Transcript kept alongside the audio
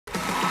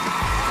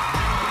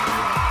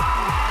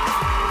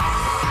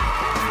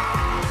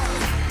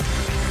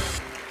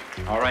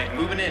right,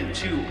 moving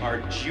into our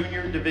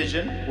junior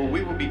division, where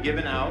we will be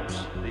giving out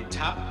the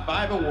top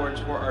 5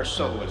 awards for our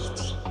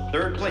soloists.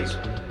 Third place.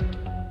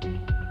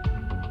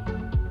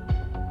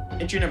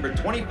 Entry number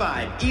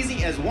 25,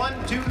 Easy as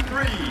 1, 2,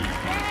 3.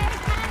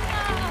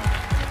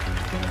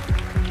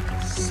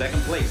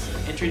 Second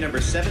place, entry number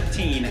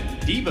 17,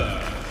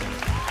 Diva.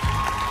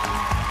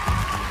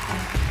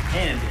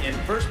 And in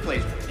first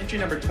place, entry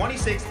number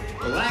 26,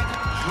 Black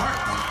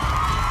Heart.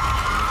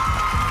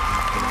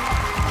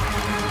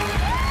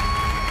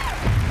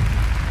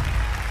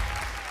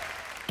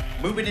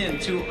 Moving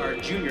into our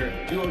junior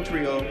duo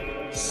trio,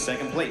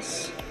 second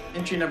place,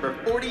 entry number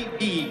 40,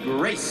 B,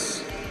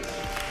 Grace.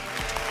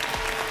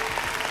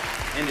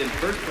 And in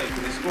first place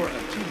with a score of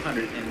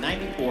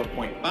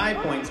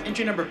 294.5 points,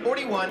 entry number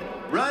 41,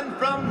 Run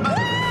From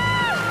Mother.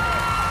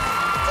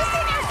 Just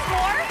see their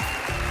score?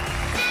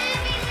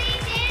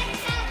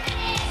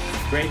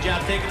 Great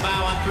job. Take a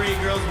bow on 3,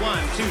 girls. 1,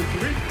 2,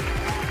 3.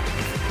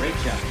 Great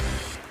job.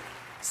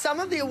 Some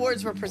of the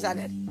awards were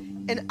presented,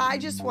 and I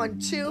just won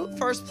 2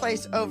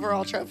 first-place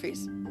overall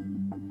trophies.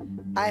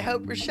 I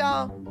hope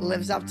Rochelle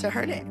lives up to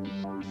her name.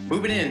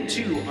 Moving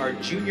into our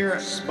junior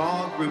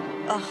small group.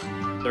 Ugh.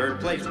 Third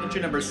place,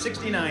 entry number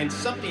 69,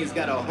 Something's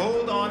Got a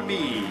Hold on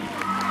Me.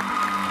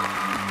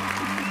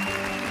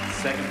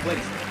 Second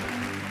place,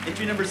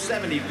 entry number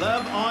 70,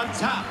 Love on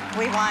Top.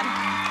 We won.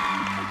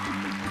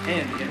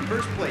 And in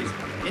first place,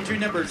 entry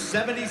number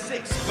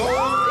 76,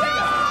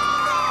 Golddigga.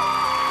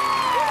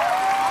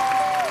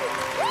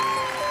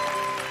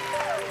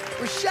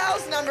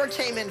 Rochelle's number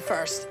came in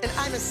first, and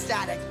I'm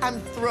ecstatic. I'm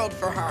thrilled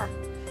for her.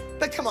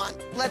 But come on,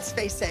 let's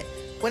face it.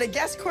 When a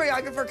guest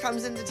choreographer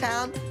comes into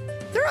town,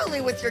 they're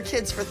only with your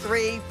kids for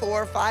 3,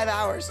 4, 5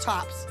 hours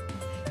tops.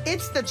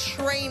 It's the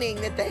training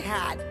that they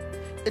had,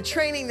 the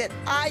training that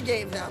I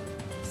gave them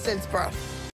since birth.